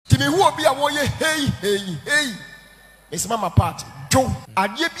me who be a warrior, hey. It's mama part. Joe, I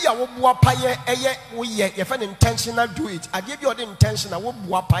give you a wapaye, you find intentional do it. I give you the intention, I will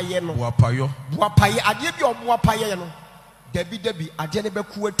wapaye no. Wapaye, I give you a wapaye no. Debbie, I didn't be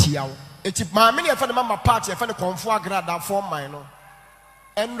cool tiao. It's my many of the mama party, I find a comfort agradaa for mine.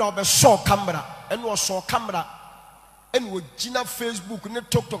 And Robert saw camera, and was saw camera. And would Gina Facebook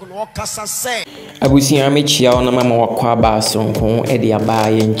and talk no kasa say. Abusia mechia ona mama wakwa ba sonko e de aba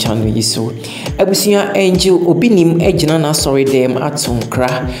ye nchano yiso. Abusia angel obinim egina na sorry dem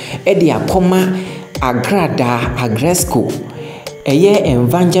atonkra e de akoma agradaa agresco. Eye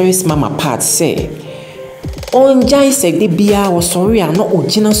evangelist mama part say onjai se de bia wo sorry no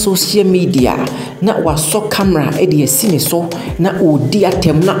ogina social media na waso camera e de asine so na odi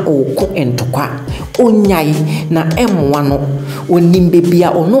atem na oko entokwa onyai na emwa no onimbe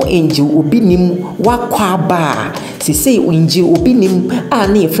bia ono angel obinim wakwa ba sesei angel obinim a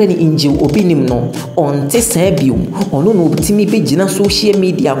na efreni angel obinim no onte sabium ono no obtimi begina social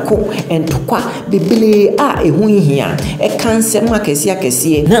media ko entokwa bebele a ehu hia e kanse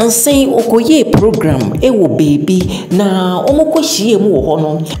makesi na nsen okoye program e wo baby na omokohie mu wo ho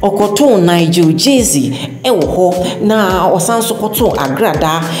no okoto Nigel Jay-Z e wo ho na osanso koto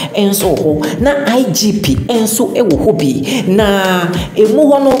agradaa enso ho na IGP enso e wo ho bi na emu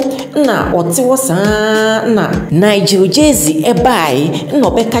ho no na ote wo saa na Nigel Jay-Z e bai na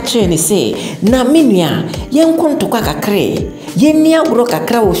obeka kire ne se na menua yenkontokwa kakre yenni agro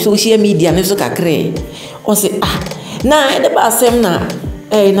kakra wo social media ne so kakre o se na e de ba asem na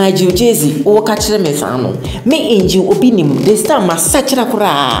Nigel Jay-Z o ka kire me fa no me angel obinim this time ma sachira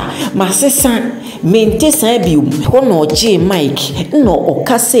kura ma sesa mente sabium ono je mic no o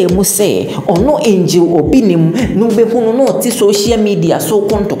ka se mu se ono angel obinim no be hunu no ti social media so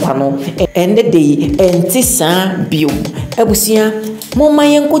konto kwa no ende dey enti sabium abusia mo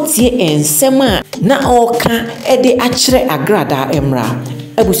mayen ko tie ensem a na o ka e de a kire agradaa emra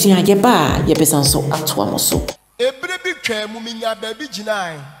abusia ye ba ye besanso atwa mo so Ebrebi twa mu minya baabi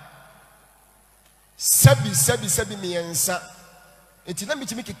ginai sabi miensa etina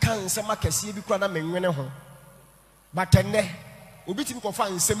mitimi kekansa makase bi kura na menwene ho batenne obi timi ko fa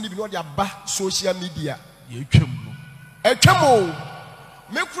nsem ni bi no de aba social media ye twam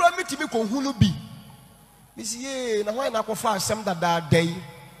me kura mitimi ko hunu bi misi ye na hwan na ko fa asem dada dai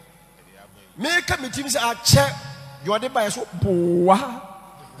me ka mitimi se ache yo de ba so boa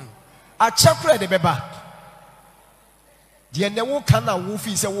ache kura de beba the never can a wolf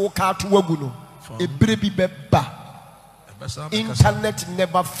is a walk out to Waguno. A baby beba. Internet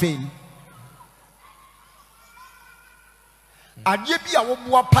never fail. I give you a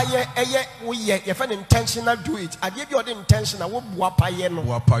wapaye, if an intentional do it. I give you the intention, I will wapaye no.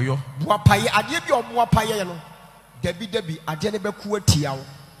 Wapaye, I give you a wapaye no. Debbie, I didn't be cool tiao.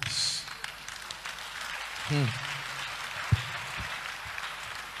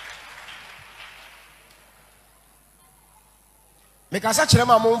 Make us such a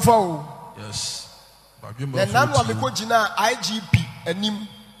mamma for yes. Then none of the Kojina IGP and him,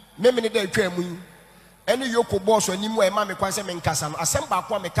 Memini de Tremu, any Yoko boss or Nimu and Mammy Quasam and Cassam, a samba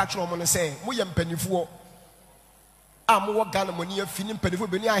me catch on and say, William Pennyfo. I'm more gun money of feeling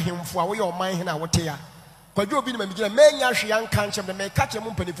Pennyfo beneath him for your mind and our tear. But you'll be the man yash young country that may catch a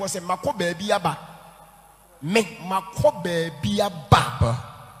Pennyfo and Mako baby aba. Make Mako baby aba.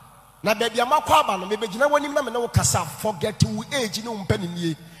 Na baby amakwaba no maybe gina woni na me no kasa forget to age no mpani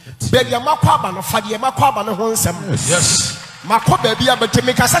nie baby amakwaba no fa de amakwaba no ho nsem yes makwa baby abete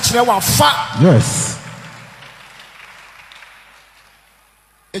me kasa kire wa fa yes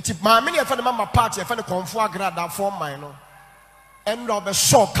eti ma me ne fa de mama party fa de konfo agradaa for mine no en Robert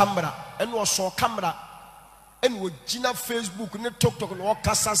saw camera en wo saw camera en wo gina Facebook ne TikTok no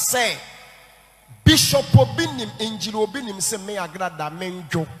kasa say Bishop obinim angel obinim se me agradaa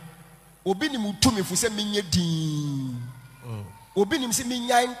menjo obinim tumi fu se menye din obinim se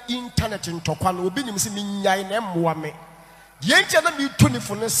menya internet ntokwa no obinim se menya na emmoa me yenche na me tuni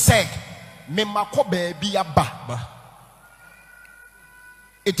fu ne se me makọ baabi aba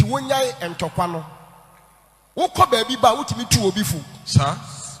eti wonya ntokwa no wokọ baabi ba wotimi tu obi fu sa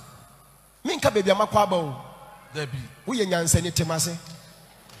me nka baabi amakọ aba o dabi wo ye nyansa ni temase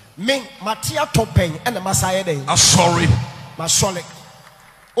me matia topen ena masaye den sorry ma sorry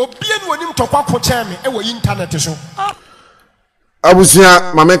obien wonim tokwa ko cheme e wo internet so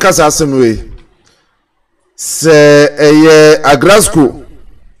abusia mameka sa asemwe se eye agrasco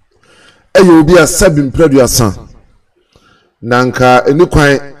eye obi asabim producer nanka eni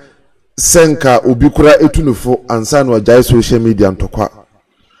kwan senka obi kura etunufo ansa na ojai social media ntokwa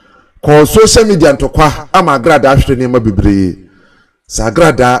ko social media ntokwa ama agradaa hwere ne ma bebre sa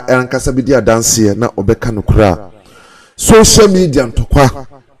agradaa ankasa bi di adanse na obeka no kura social media ntokwa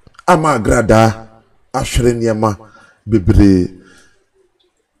ama agradaa ahwere niema bebre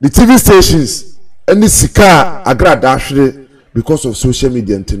the TV stations any sika agradaa ahwere because of social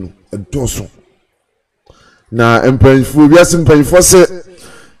media ntino edoso na empanyfo biase mpanyfo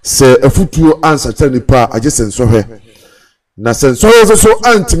se afutuo ansa kyerɛ nipa agye sensohwe na sensohwe so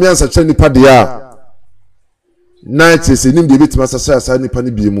antimi ansa kyerɛ nipa de a night se nim de bitima sasa nipa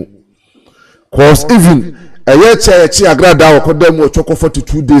ne biemu cause even eye che agradaa okoda mu ochoko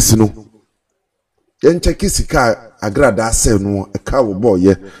 42 days no yen check sika agradaa se no e ka wo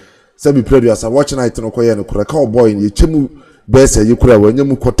boy se bi producer watch night no koye no kura ka wo boy ye chemu be se ye kura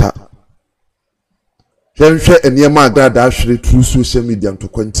wanyam kota hwenhwe eniema agradaa hwere through social media to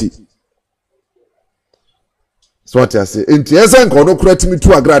kwanti so what I say enti esen ko no kura timi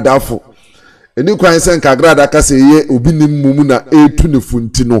tu agradaa fo eni kwan sen ka agradaa ka se ye obinim mumu na etu ne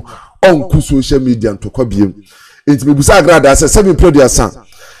funti no onku social media to kwabiem enti mebusa agradaa se bi producer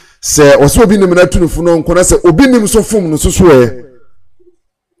se oso obinim na tu ne fu no nko na se obinim so fom no so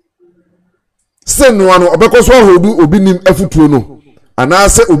se no ano obekoso ahodu obinim afutuo no ana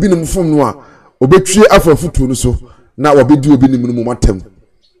se obinim fom no a obetwie afafutuo no so na obedi obinim no mu matem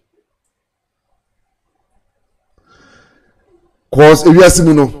cause ewiase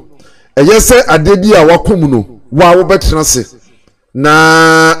mu no eyese ade bi a wakom no wa wo betena se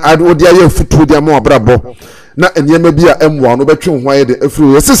na ade aye afutuo de ama abrabo na eniyema bi a emwa no betwe ho aye de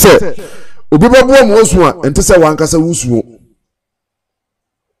afiri yese se obi babo mo osu a ente se wankasa wusuo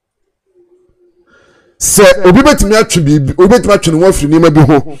se obi betimi atwe bibi obi betimi atwe no afiri niyema bi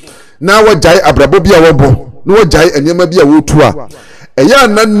ho na wajai abrabo bi a wobo na wajai eniyema bi a wotu a eya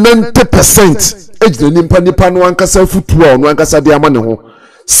na 90% ejina nipa no ankasa futuo a no ankasa de ama ne ho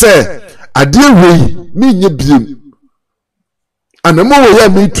se ade wei mi nye biem anamo we ya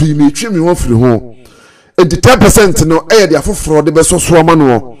mi tui mi twi mi ho firi ho edi 10% no eye de afoforo de besoso ama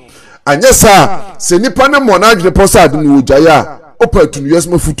no anye sa se nipa ne mo na adwene posa ade no wajai a opatu yes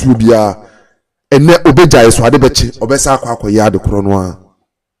ma futuo bia ene obejai so ade bechi obesa akwa ade koro no a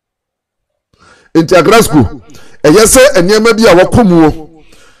enti agrasco eyese enema bi a wakomuo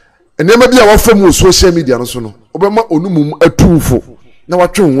enema bi a wafamu social media no so no obema onumum atufo na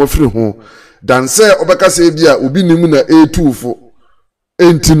watwe ho afiri ho dan se obeka se bi a obi nim na etufo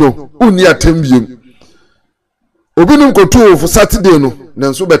enti no uni atembiem obi nim ko tufo Saturday no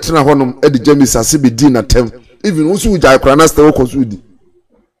nanso betena honom edi jamis ase be di na tem even unsu ujai kra na ste wo konsudi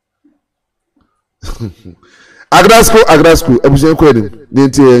agrasco ebusen ko edim ne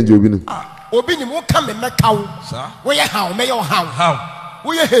enti enje obi nim obinim wo ka me mekawo wo ye hawo me yo hawo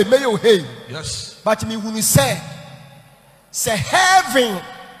wo ye he me yo he yes but me hunu say heaven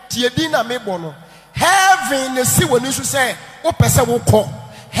tie din na me bono heaven ne si woni so say wo pese wo kɔ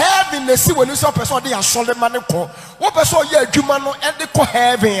heaven ne si woni so pese o de asole ma ne kɔ wo pese o ye adwuma no e de kɔ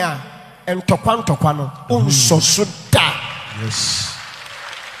heaven a entokwa no unso so da yes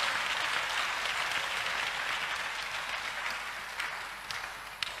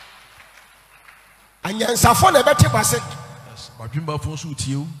anyansafo na beti base badwimba fo so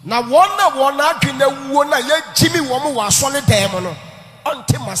tie na wona adwena wuo na ye jimi wo mo wa asole dem no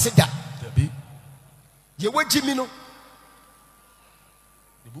onte maseda ye wa jimi no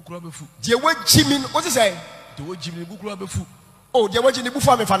ne bukura befu ye wa jimi no what say de wa jimi ne bukura befu oh de wa jimi ne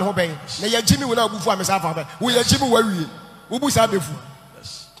bufu amefa ne ho ben na ye jimi wo na bufu amesa afa ben wo ye jimi wa wie wo bu sa befu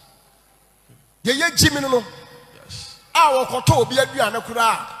yes ye jimi no yes a wo koto obi aduane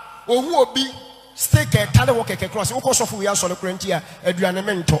kura ohu obi steak tale wo keke cross wo ko so fu ya so le kurenti a aduane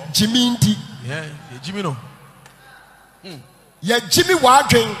mento jimi nti ye jimi no ye jimi wa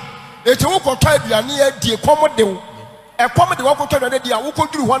adwen eti wo ko to aduane ya die komode wo e komode wo ko to aduane die a wo ko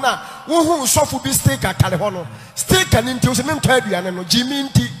duru ho na wo hu so fu bi steak tale ho no steak ni nti wo se mento aduane no jimi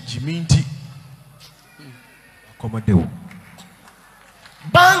nti komode wo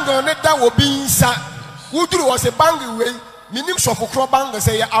bango ne da wo bi nsa wo duru wo se bango we minim sofo kro bango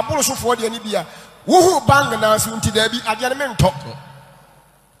se ya aboro sofo de ani bia wo hu bango na so nti da bi ade ne mento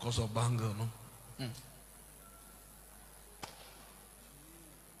because of bango no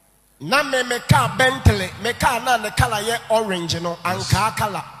na me ka Bentley me ka na ne color ye orange no anka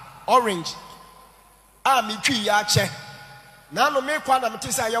color orange a me twi ya che na no me kwa na me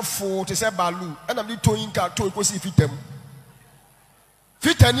tisa ye fo te se balu e na me toyin ka to ko si fitam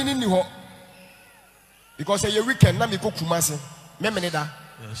fitani ni ho because a weekend na me ko kumase me da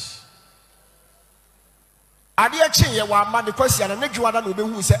yes ade a chen ye wa ma de kwasi na dwuada na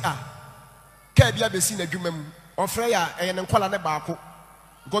obehu se ka bia besi na dwuma mu ofre ya e ne nkwala ne baako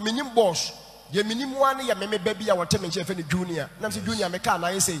go menyim boss Ye minimum ya meme baby ya wate menche fe ni junior. Nam se junior me ka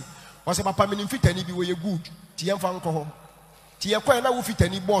na say. O se papa minim fitani bi we ye good. Ti yemfa nko ho. Ti ye kwa na wo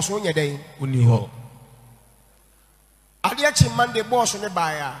fitani boss wo nye den. Uni ho. Ade achi Monday boss ne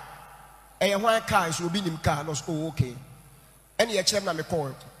ba ya. Eye hwan car so obi nim car no so okay. Ene ye kire na me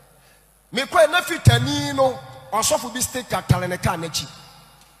call. Me kwa na fitani no osofu bi stick atale ne car na chi.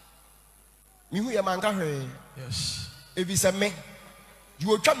 Me hu ye manka hwe. Yes. If it's a me, you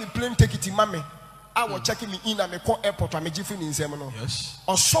will try me plane take it in mammy. I will check me in and me call airport and me jiffin in Semino. Yes.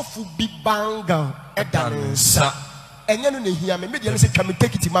 Or sofu be banga at dansa. And then you hear me, maybe say, can me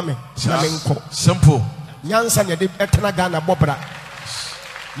take it in mammy? Simple. Yansan, ya did etana gana bobra.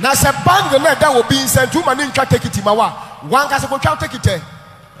 Nasa bang that will be sent to my name, take it in Mawa. One has a go take it.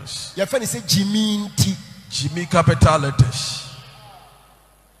 Yes. Your friend say Jimmy T. Jimmy capital letters.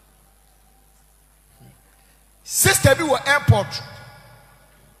 Sister be airport.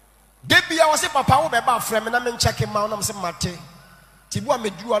 Debi I was say papa wo be ba frame na me check him out na me say mate. Tibu a me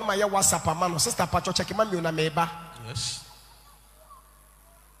duru on my WhatsApp man sister pacho check him me na me ba. Yes.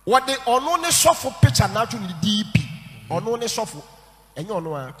 What they ono ne sofo picture na to the DP. Ono ne sofo. Enye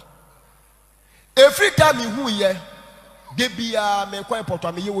ono a. Every time me hu ye debi a me kwa airport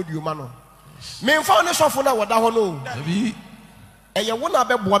a me ye wodi ma no. Me mfa ne sofo na woda ho no. Debi. Eye wo na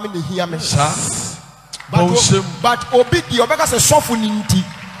be boa me ne hia me. But obi di obeka se sofo ni nti.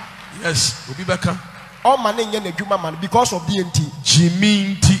 Yes, obi beka. All man nye na dwuma man because of the nti.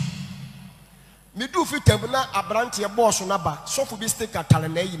 Jimmy nti. Me do fit na abrante boss na ba. Sofo bi stick atale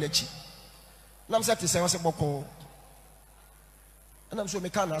na yi na chi. Nam se te se wose boko. Nam so me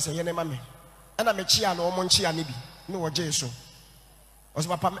ka na se ye ne ma me. Na me chia na omo chia ne bi. Ne wo je so. Oso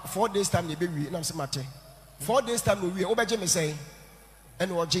papa 4 days time na be wi nam se mate. 4 days time no wi o be je me say.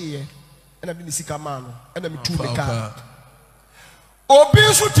 Ene wo je ye. Ena bi ni sika ma no. Ena me tu me ka. Obi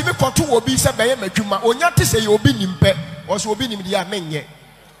nso timi koto obi se beye madwuma onya te se ye obi nimpe o se obi nim dia menye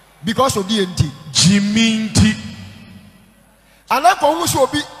because of the enti Jimmy nti ana ko hu se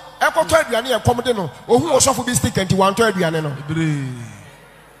obi ekoto aduane e kom de no ohu osofo bi stick enti wan to aduane no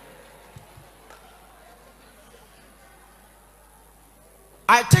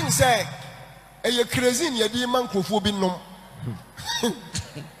I think say e crazy ni edi man krofo bi nom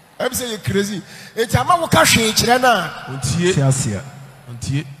I'm saying you crazy. It's a man who can't shake Chirana.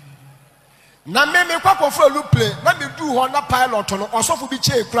 Na me kwa for a loop play. Na me do Honda pilot or so for be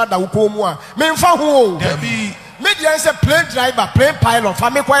check crowd that will come one. Me for who? Media is a plane driver, plane pilot.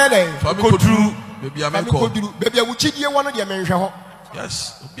 Family quiet. Family true. Baby, I'm baby, I will cheat you one of the men.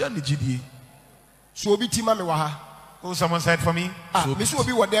 Yes, be on the GDA. So be Tima Mewaha. Who someone said for me? Miss will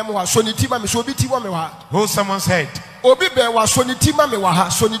be what them was Sony Tima, Miss will be Tima Mewa. Who someone said? Obi Bear was Sony Tima Mewaha,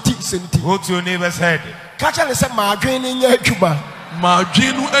 Sony T. Who to your neighbor said? Catch and said, Margin in your Cuba.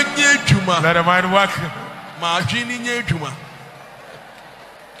 Margin and ye Juma. Let a man work. Margin in ye Juma.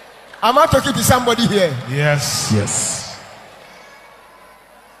 Am I talking to somebody here? Yes. Yes.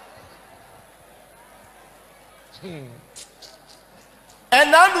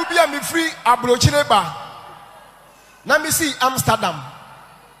 And now will be a me free Abrochineba. Now me see Amsterdam.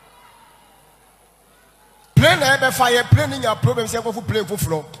 Plane ever fire, planning your problems ever for plane for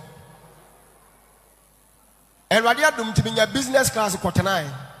floor. And what you are doing to be your business class quarter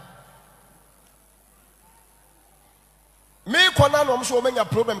me kona no so many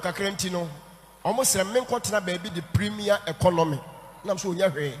problem kakrentino. Almost a main quarter baby the premier economy. Nam so nya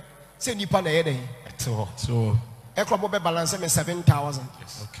hwe. Say nipa na ye den. So ekro be balance me 7,000.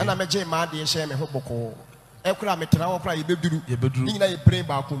 And I me ma de share me hoboko. Ekura metena wo kra yebeduru ni na ye pray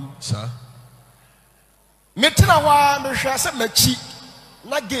ba kom sir metena wa me hwe se machi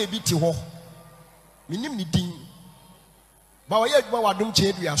na ga bi ti ho minim ni din ba wo ye aduma wadom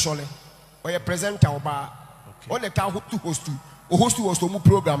che du asole wo ye presenter oba o le ta host mu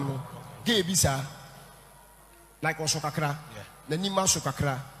program no ga bi sa like o so kakra na ni ma so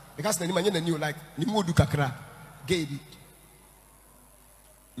kakra because na ni ma nye na ni like ni mo du kakra ga bi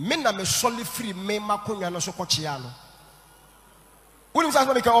me na me solid free me makonya no so kochia no woni say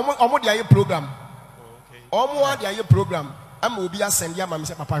me ka omo dia ye program omo dia ye program am obi asend ya ma me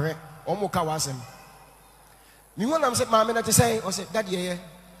say papa hwe omo ka wasem mi ho na me say ma me na te say o say daddy ye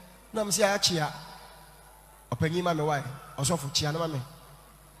na me say achia opanyi ma me why o so fu chia na ma me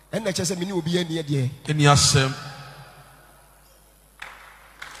en na che say me ni obi ye ne de eni asem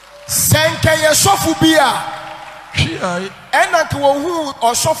senke ye sofu bia and to who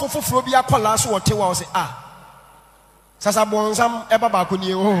or suffer for Frobia Colas or Tewa say, Sasabonsam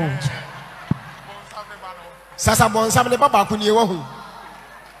Ebabakuni, Sasabonsam Ebabakuni.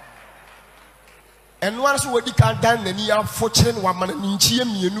 and once we can done the near fortune one man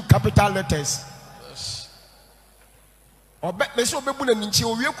in new capital letters. Or bet me so be bullet in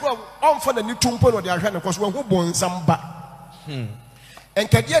Chio, we on for the new tumpo or the Arana, because we're who born some back. And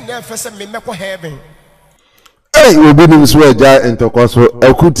Kadian never said me make heaven. Hey, obinim swear ja entokoso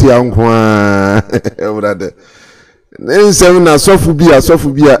ekuti ankwa brother. Nsem na sofu bia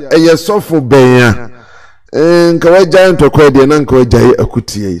eye sofu benya. Nka wa ja entokwa de na nka wa ja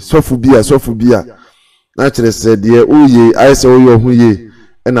ekuti sofu bia. Na kire se de uye ayese uye ohuye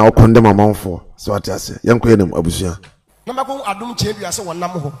na okonde mamanfo. So atiase yanko enem abusua. Na mako adum chiedu ase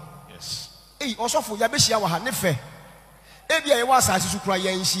wonam ho. Yes. Eh osofu ya behia wa ha ne fe. E bia ye wa asase sukura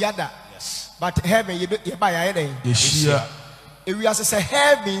ya nhia da. But heaven ye buy ya dey. Yeshia. If we say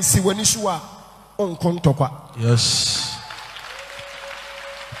heaven si wani so a onkontokwa. Yes.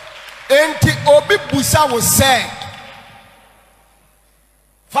 Enti obi busa wo say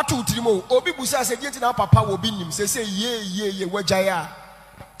Fatu utirimo obi busa say dienti na papa wo bi nim say ye wagaya.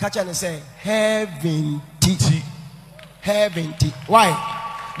 Kacha ne say heaven ti. Heaven ti. Why?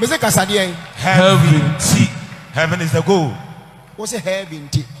 Me say kasade Heaven ti. Heaven is the goal. What say heaven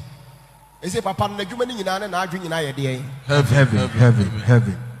ti? Is it papa na dwuma ni nyina na adwe nyina ye de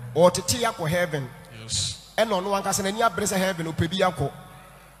Heaven. Or tete yakọ heaven. Yes. And on one kasa na ni abrese heaven opebi yakọ.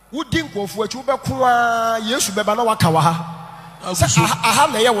 Wudi nkofo achi wobeko a Yesu beba na waka wa ha. Aha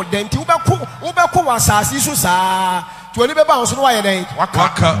na ye wo denti wobeko wa asase so saa. Tuoni beba on so no wa ye den.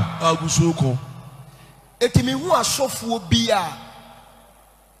 Waka agusuko. Etimi hu asofo bi a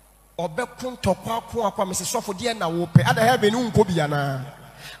obeko ntokwa akwa me se sofo de na wo pe. Ada heaven nko bi ana.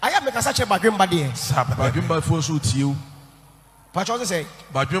 I am a such a badwimba there. Badwimba for so tiu. Pacho say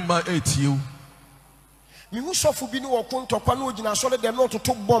badwimba etiu. Me who suffer be no kontokwa no gina so dem no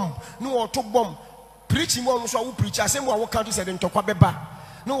to bomb no to bomb. Preaching one so who preach asem wo country said ntokwa beba.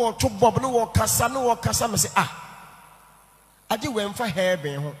 No to bomb no kasa me say ade we mfa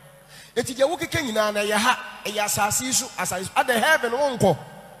heaven ho. Eti je wo keke nyina na ye ha e ya asase so asase ade heaven wonko.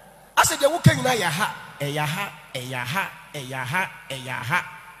 Ase je wo keke nyina ya ha e ya ha.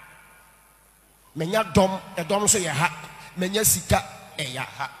 Menya dom so ya ha menya sika ya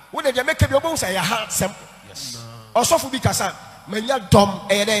ha wo de make bi obon say ya ha sem yes osofu bi kasa menya dom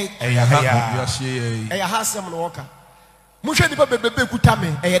ya ha sem no woka mu hwe nipa bebebe kuta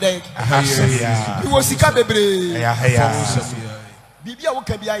me de bi wo sika bebre ya bibia wo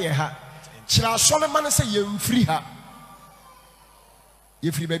ka bia ya ha kira sole man say ye mfiri ha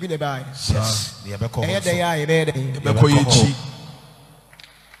ye free baby ne bai yes ye be ko ye be ko yechi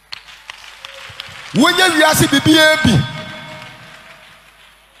wonya wiase bibia bi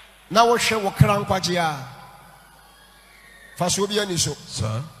na wo hwe wo kra nkwaje a faso bia ni so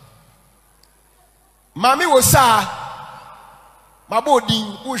sir mami wo sa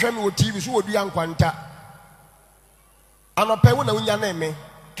mabodin wo hwe me wo TV so wo dua nkwanta anope wo na wonya na me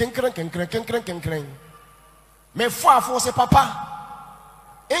kenkren me fo se papa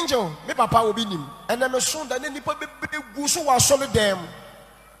angel me papa obinim ene me so da ne nipa bebe gu so wa sole dem.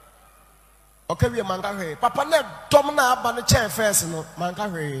 Okay, we manka hwe. Papa ne dom na aba ne chair first no manka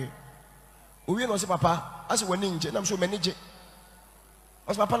hwe. Owie no se papa, ase wani nje na so manage.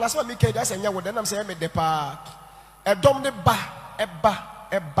 Os papa na so me kede ase nya wo de na se me de pa. E dom ne ba,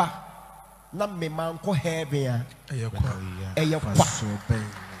 eba. Na me manko heaven a. Eye kwa.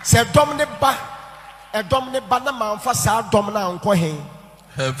 Se dom ne ba na manfa sa dom na anko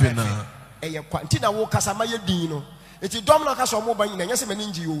heaven a. Eye kwa. Nti na wo kasa ma ye din no. Enti dom na kasa mo ba nyina nya se mani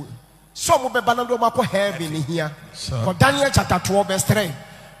nji o. So mo be banando mako heaven here. For Daniel chapter 12 verse 3.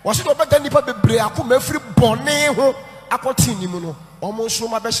 Was it over then nipa bebre akoma afiri bone ho akotini mu no. Omo so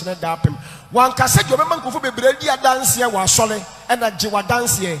ma be hene dapem. Wan ka se jobe mankofo bebre di adanse e wa sole e na je wa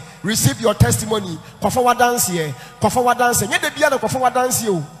dance e. Receive your testimony. Kofa wa dance e. Nye de bia na kofa wa dance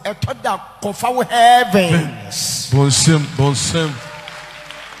o. E to da kofa wo heaven. Bonsem.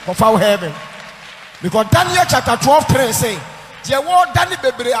 Kofa wo heaven. Because Daniel chapter 12 3 say je wo dani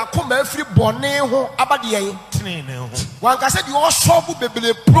bebre akoma afiri bone ho abade yen tenene ho wan ka se di o solve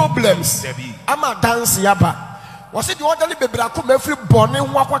bebre problems ama dance yaba wo se di o dani bebre akoma afiri bone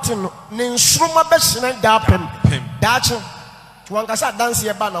ho akote no ne nsroma be hene da pem daache wan ka se dance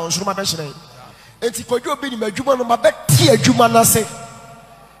yaba na nsroma be hene enti kodwo bi ni madwuma no mabe tie adwuma na se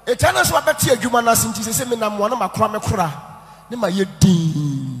etana so mabe tie adwuma na se nti se me na mo na makora me kora ne ma ye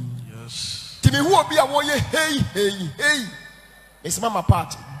din yes timi hu obi a wo ye hey it's mama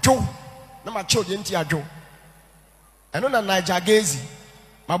part Joe na ma children nti adwo eno na Najagezi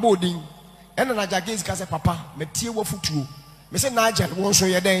mabodin eno na Najagezi ka se papa metie wo futuo me se Najal won so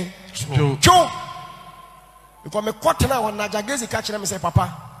ye den Joe because me kwotena wa Najagezi ka kire me se papa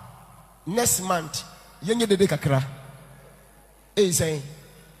next month yenye dede kakra say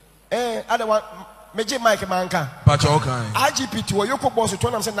other one meje Mike manka Pacha okan. IGPT wo yoko boss to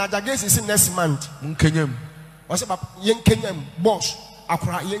am say na Jagesi is next month Nkenyam. o say yen kenyam boss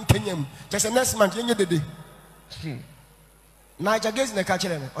akura yen kenyam just next month yenye dede na Jagesi na ka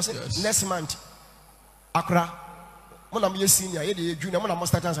kire me o say next month akura mo na me senior ye de junior mo na mo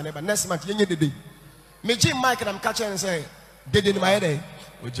start answer next month yenye dede meje Mike na me ka kire say dede ni ma ye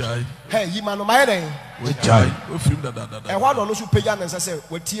Ojai. Hey, you man, my head. Ojai. O film da. E wa no so pay and say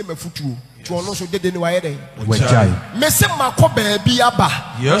wetie mafutuo. To no so dede ni wa head. Ojai. Me se makọ baabi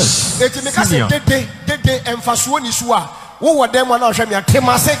aba. Yes. Eti me ka say dede emfasuo ni so a wo wo dem na hwe me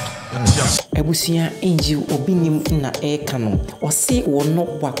atemase. Ebusia enji obinim na eka no ose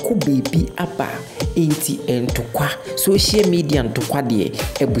wono wako baby aba enti entokwa social media ntokwa de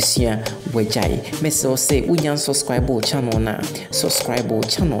ebusia wajai mese ose unyan subscribe channel na subscribe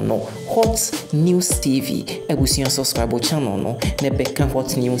channel no Hot News TV ebusia subscribe channel no na beka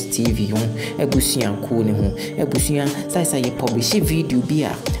Hot News TV ho ebusia ko ne ho ebusia sai ye publish video bi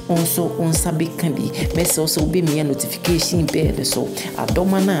a onso onsabe kan bi mese ose obi me notification bell so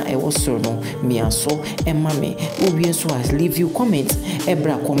adoma na e wo so no me aso emma me owie so as leave you comment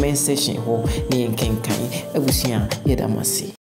ebra comment section ho ne yenkenkan ebusia yedamasi.